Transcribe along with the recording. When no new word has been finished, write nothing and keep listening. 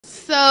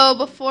So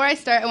before I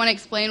start, I want to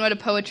explain what a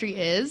poetry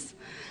is,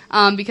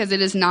 because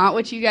it is not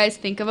what you guys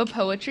think of a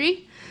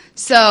poetry.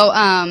 So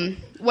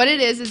what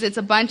it is it's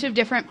a bunch of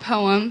different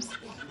poems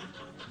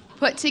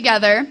put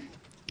together.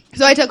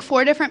 So I took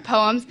 4 different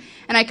poems,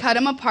 and I cut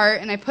them apart,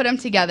 and I put them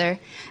together.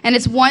 And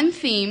it's one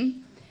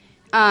theme,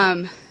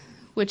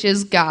 which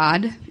is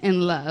God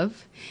and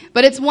love.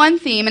 But it's one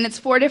theme, and it's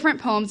 4 different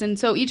poems, and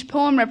so each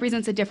poem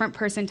represents a different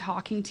person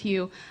talking to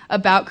you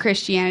about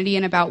Christianity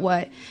and about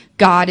what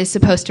God is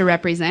supposed to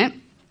represent.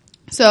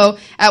 So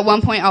at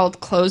one point, I'll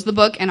close the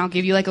book, and I'll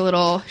give you like a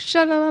little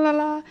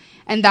sha-la-la-la-la,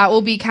 and that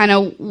will be kind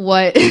of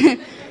what,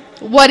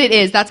 what it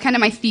is. That's kind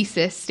of my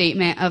thesis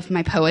statement of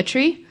my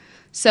poetry.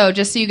 So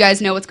just so you guys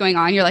know what's going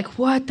on, you're like,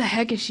 what the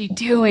heck is she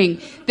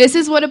doing? This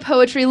is what a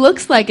poetry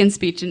looks like in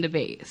speech and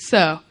debate. So,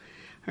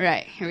 all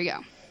right, here we go.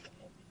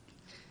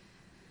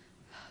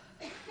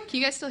 Can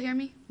you guys still hear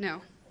me?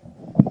 No.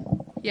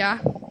 Yeah?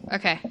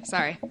 Okay,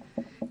 sorry. All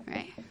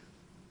right.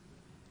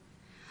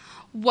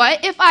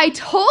 What if I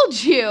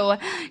told you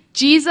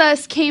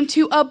Jesus came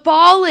to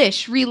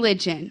abolish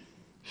religion?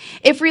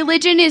 If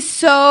religion is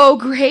so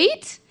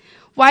great,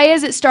 why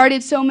has it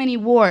started so many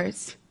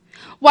wars?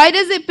 Why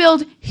does it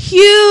build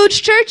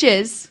huge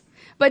churches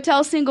but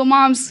tell single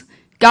moms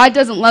God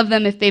doesn't love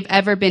them if they've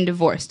ever been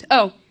divorced?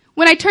 Oh,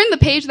 when I turn the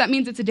page, that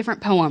means it's a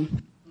different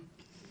poem.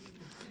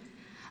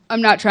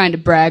 I'm not trying to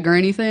brag or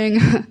anything,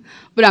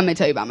 but I'm going to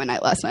tell you about my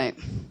night last night.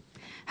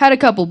 Had a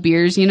couple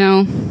beers,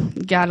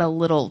 got a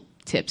little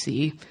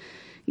tipsy,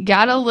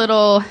 got a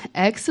little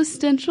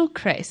existential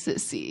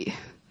crisis-y.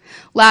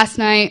 Last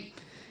night,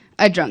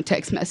 I drunk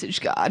text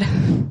messaged God.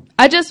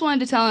 I just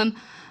wanted to tell him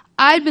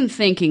I'd been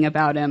thinking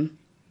about him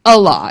a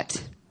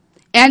lot,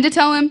 and to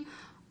tell him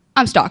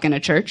I'm stalking a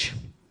church.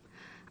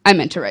 I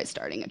meant to write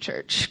starting a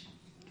church.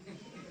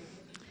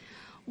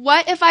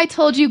 What if I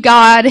told you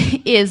God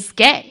is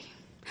gay?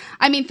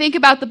 I mean, think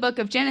about the book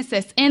of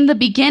Genesis. In the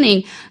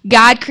beginning,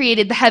 God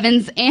created the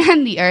heavens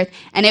and the earth,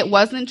 and it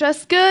wasn't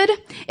just good,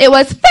 it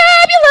was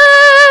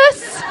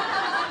fabulous!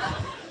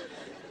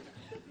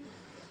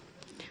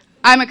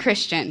 I'm a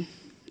Christian.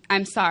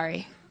 I'm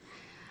sorry.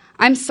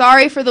 I'm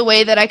sorry for the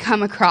way that I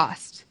come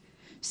across.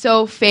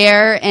 So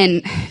fair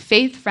and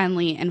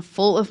faith-friendly and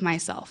full of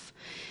myself.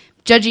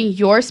 Judging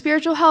your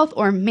spiritual health,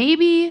 or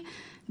maybe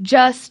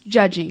just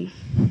judging.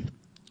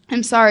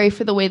 I'm sorry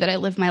for the way that I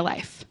live my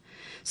life.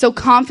 So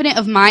confident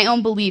of my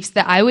own beliefs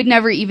that I would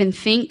never even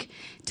think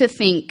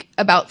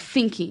about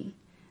thinking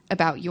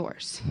about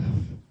yours.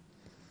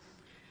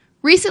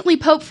 Recently,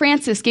 Pope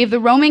Francis gave the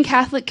Roman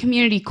Catholic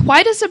community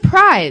quite a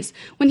surprise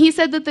when he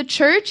said that the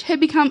church had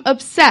become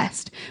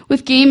obsessed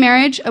with gay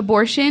marriage,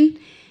 abortion,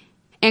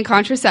 and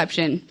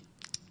contraception.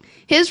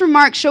 His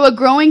remarks show a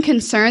growing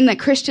concern that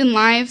Christian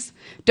lives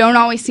don't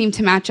always seem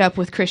to match up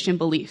with Christian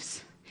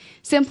beliefs.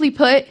 Simply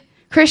put,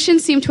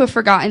 Christians seem to have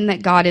forgotten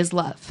that God is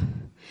love.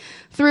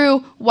 Through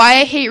Why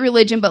I Hate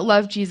Religion But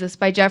Love Jesus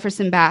by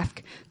Jefferson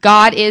Bach,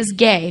 God is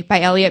Gay by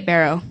Elliot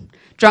Barrow,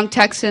 Drunk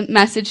Text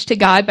Message to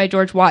God by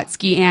George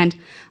Watsky, and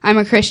I'm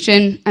a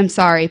Christian, I'm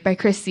Sorry by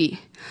Chris C.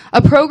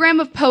 A program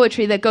of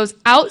poetry that goes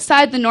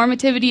outside the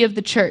normativity of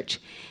the church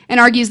and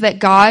argues that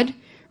God,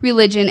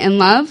 religion, and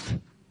love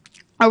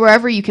are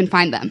wherever you can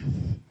find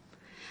them.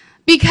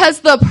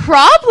 Because the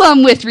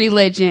problem with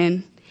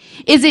religion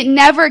is it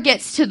never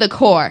gets to the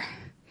core.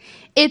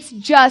 It's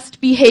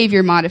just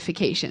behavior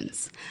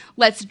modifications.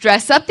 Let's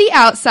dress up the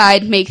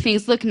outside, make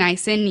things look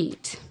nice and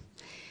neat.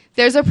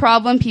 There's a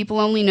problem.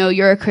 People only know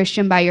you're a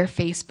Christian by your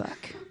Facebook.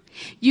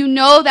 You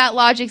know that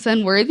logic's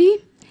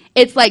unworthy.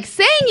 It's like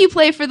saying you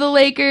play for the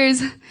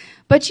Lakers,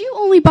 but you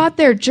only bought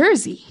their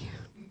jersey.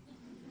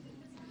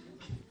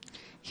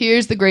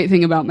 Here's the great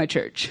thing about my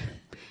church.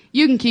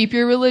 You can keep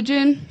your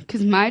religion,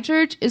 because my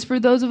church is for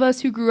those of us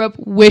who grew up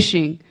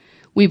wishing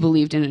we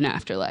believed in an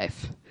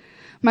afterlife.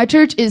 My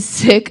church is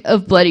sick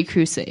of bloody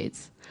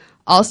crusades.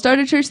 I'll start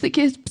a church that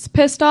gets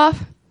pissed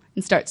off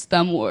and starts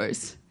thumb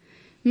wars.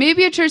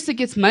 Maybe a church that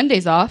gets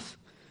Mondays off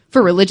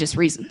for religious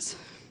reasons.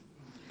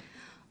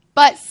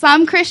 But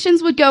some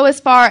Christians would go as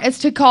far as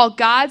to call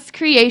God's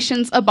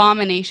creations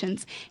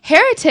abominations,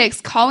 heretics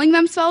calling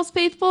themselves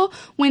faithful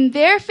when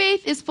their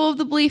faith is full of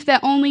the belief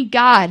that only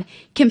God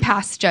can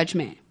pass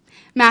judgment.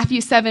 Matthew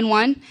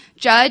 7:1,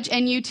 judge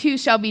and you too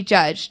shall be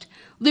judged.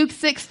 Luke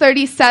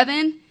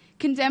 6:37,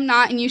 condemn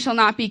not, and you shall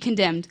not be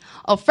condemned.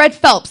 Oh, Fred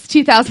Phelps,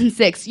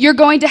 2006. You're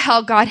going to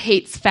hell. God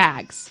hates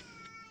fags.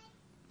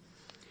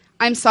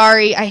 I'm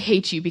sorry I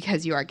hate you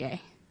because you are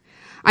gay.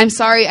 I'm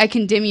sorry I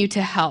condemn you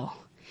to hell.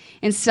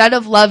 Instead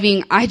of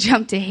loving, I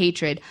jump to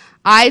hatred.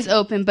 Eyes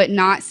open, but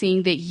not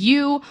seeing that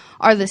you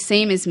are the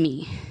same as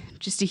me,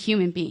 just a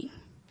human being.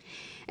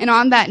 And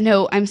on that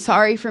note, I'm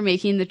sorry for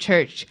making the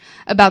church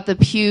about the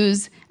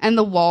pews and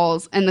the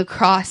walls and the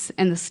cross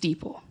and the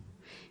steeple,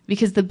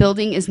 because the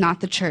building is not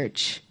the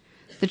church.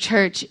 The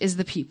church is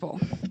the people.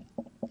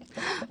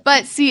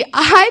 But see,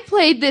 I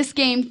played this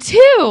game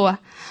too.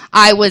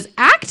 I was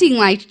acting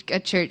like a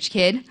church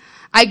kid.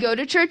 I go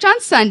to church on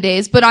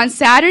Sundays, but on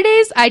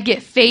Saturdays, I'd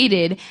get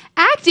faded,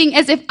 acting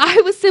as if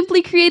I was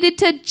simply created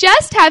to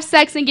just have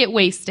sex and get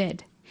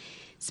wasted.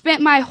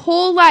 Spent my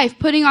whole life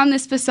putting on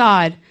this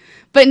facade,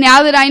 but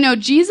now that I know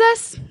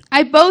Jesus,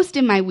 I boast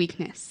in my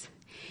weakness.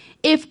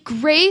 If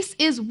grace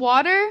is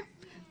water,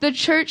 the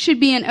church should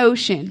be an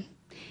ocean.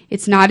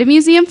 It's not a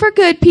museum for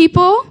good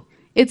people.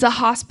 It's a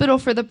hospital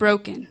for the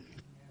broken.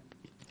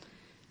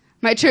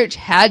 My church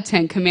had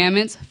 10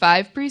 commandments,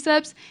 5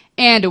 precepts,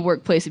 and a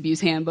workplace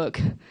abuse handbook.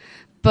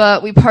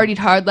 But we partied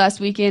hard last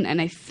weekend, and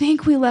I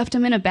think we left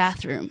them in a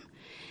bathroom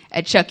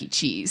at Chuck E.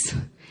 Cheese.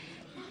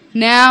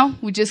 Now,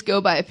 we just go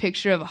by a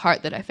picture of a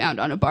heart that I found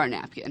on a bar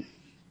napkin.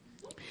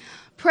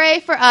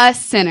 Pray for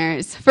us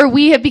sinners, for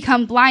we have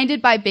become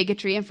blinded by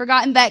bigotry and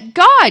forgotten that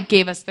God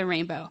gave us the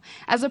rainbow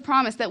as a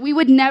promise that we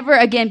would never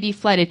again be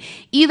flooded,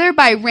 either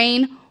by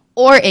rain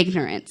or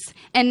ignorance.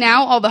 And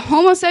now all the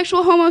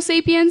homosexual Homo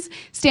sapiens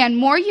stand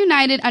more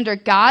united under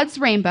God's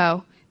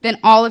rainbow than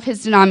all of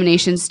his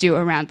denominations do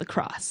around the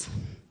cross.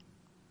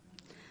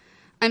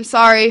 I'm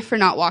sorry for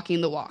not walking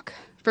the walk,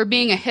 for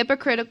being a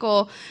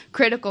hypocritical,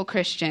 critical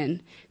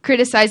Christian,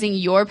 criticizing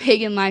your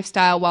pagan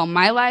lifestyle while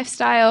my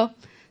lifestyle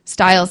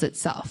styles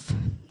itself.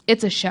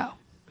 It's a show.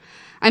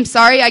 I'm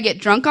sorry I get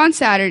drunk on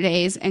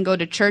Saturdays and go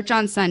to church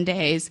on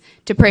Sundays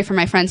to pray for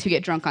my friends who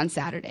get drunk on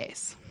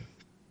Saturdays.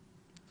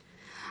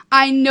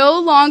 I no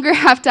longer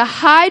have to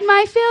hide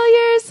my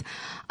failures.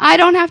 I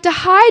don't have to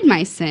hide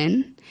my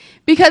sin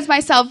because my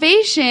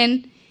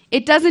salvation,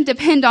 it doesn't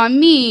depend on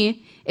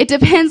me. It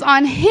depends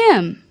on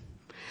him.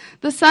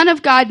 The Son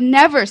of God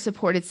never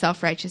supported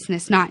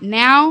self-righteousness, not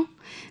now,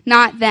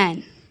 not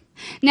then.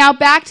 Now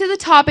back to the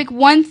topic,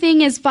 one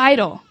thing is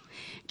vital.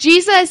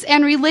 Jesus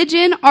and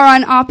religion are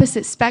on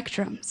opposite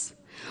spectrums.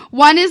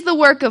 One is the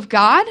work of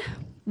God,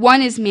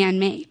 one is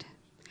man-made.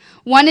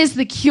 One is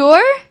the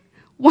cure,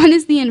 one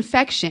is the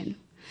infection.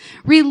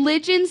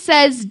 Religion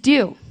says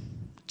do.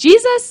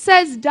 Jesus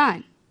says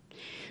done.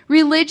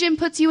 Religion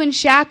puts you in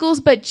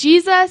shackles, but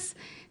Jesus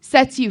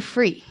sets you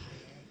free.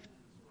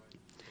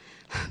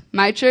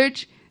 My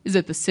church is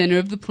at the center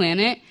of the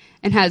planet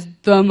and has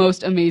the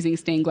most amazing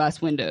stained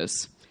glass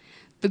windows.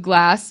 The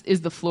glass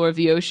is the floor of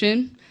the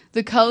ocean.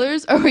 The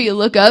colors are where you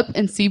look up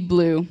and see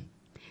blue.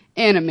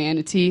 And a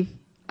manatee.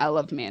 I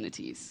love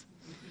manatees.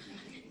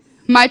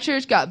 My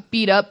church got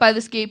beat up by the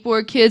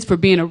skateboard kids for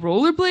being a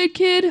rollerblade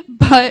kid,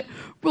 but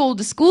rolled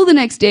to school the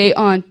next day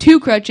on 2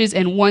 crutches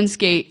and 1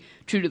 skate,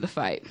 true to the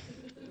fight.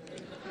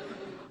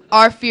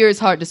 Our fear is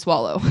hard to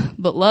swallow,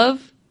 but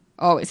love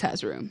always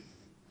has room.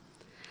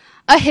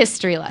 A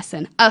history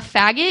lesson. A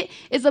faggot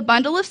is a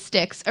bundle of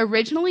sticks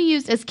originally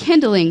used as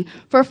kindling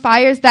for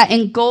fires that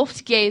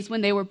engulfed gays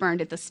when they were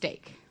burned at the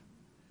stake.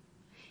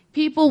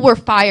 People were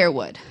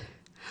firewood.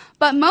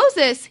 But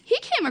Moses, he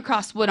came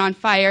across wood on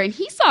fire and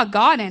he saw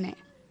God in it.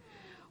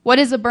 What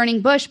is a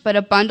burning bush but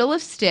a bundle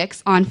of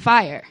sticks on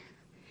fire?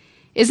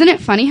 Isn't it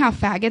funny how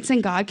faggots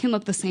and God can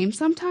look the same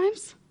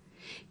sometimes?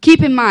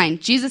 Keep in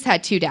mind, Jesus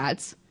had 2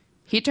 dads.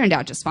 He turned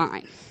out just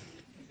fine.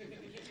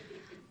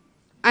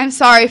 I'm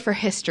sorry for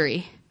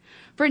history,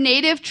 for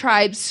native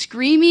tribes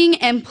screaming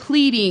and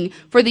pleading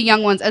for the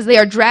young ones as they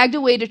are dragged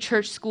away to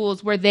church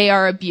schools where they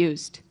are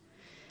abused.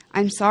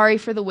 I'm sorry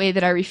for the way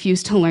that I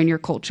refuse to learn your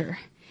culture.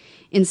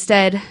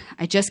 Instead,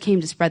 I just came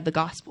to spread the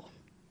gospel.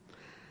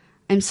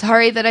 I'm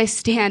sorry that I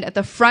stand at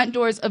the front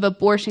doors of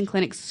abortion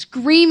clinics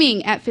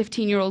screaming at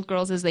 15-year-old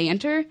girls as they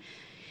enter,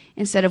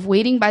 instead of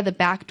waiting by the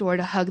back door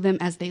to hug them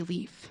as they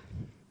leave.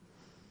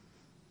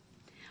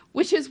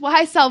 Which is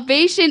why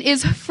salvation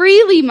is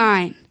freely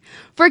mine.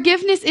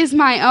 Forgiveness is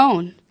my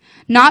own,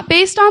 not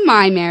based on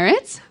my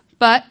merits,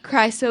 but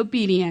Christ's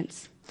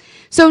obedience.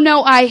 So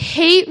no, I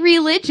hate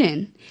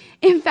religion.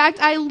 In fact,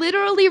 I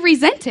literally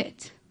resent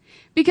it.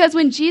 Because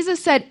when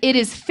Jesus said, "It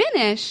is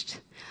finished,"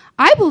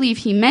 I believe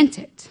he meant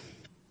it.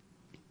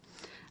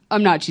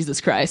 I'm not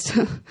Jesus Christ,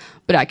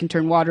 but I can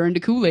turn water into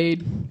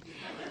Kool-Aid.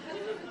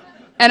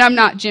 And I'm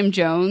not Jim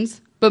Jones,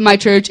 but my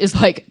church is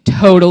like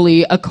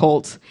totally a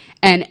cult.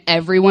 And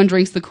everyone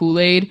drinks the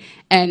Kool-Aid,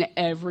 and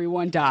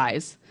everyone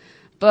dies.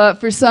 But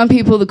for some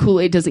people, the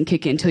Kool-Aid doesn't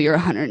kick in till you're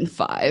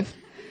 105.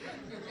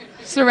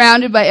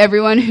 Surrounded by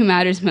everyone who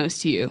matters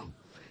most to you.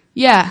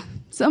 Yeah,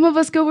 some of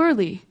us go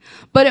early.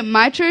 But at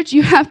my church,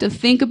 you have to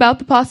think about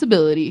the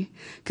possibility,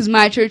 because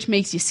my church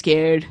makes you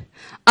scared.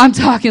 I'm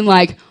talking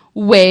like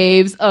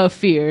waves of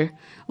fear.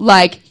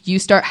 Like you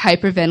start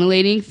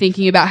hyperventilating,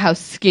 thinking about how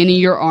skinny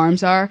your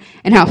arms are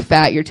and how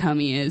fat your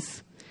tummy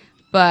is.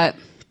 But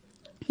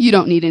you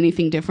don't need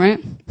anything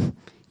different.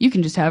 You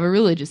can just have a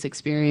religious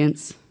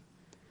experience.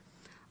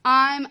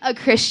 I'm a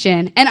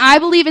Christian, and I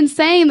believe in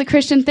saying the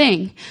Christian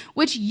thing,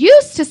 which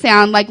used to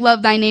sound like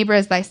love thy neighbor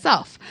as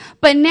thyself,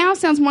 but now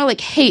sounds more like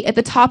hate at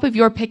the top of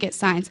your picket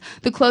signs.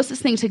 The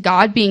closest thing to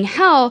God being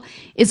hell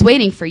is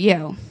waiting for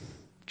you,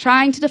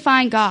 trying to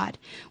define God,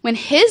 when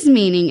his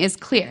meaning is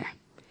clear.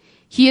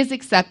 He is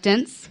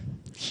acceptance.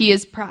 He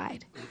is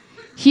pride.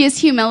 He is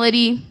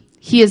humility.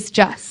 He is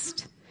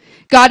just.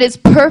 God is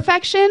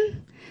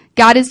perfection.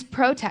 God is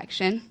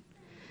protection.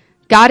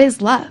 God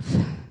is love.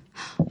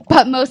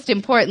 But most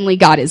importantly,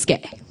 God is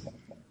gay.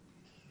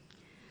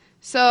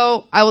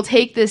 So I will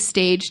take this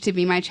stage to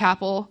be my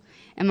chapel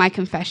and my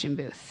confession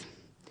booth.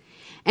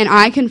 And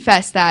I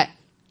confess that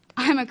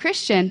I'm a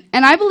Christian,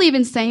 and I believe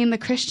in saying the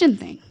Christian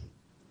thing.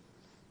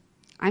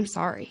 I'm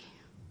sorry.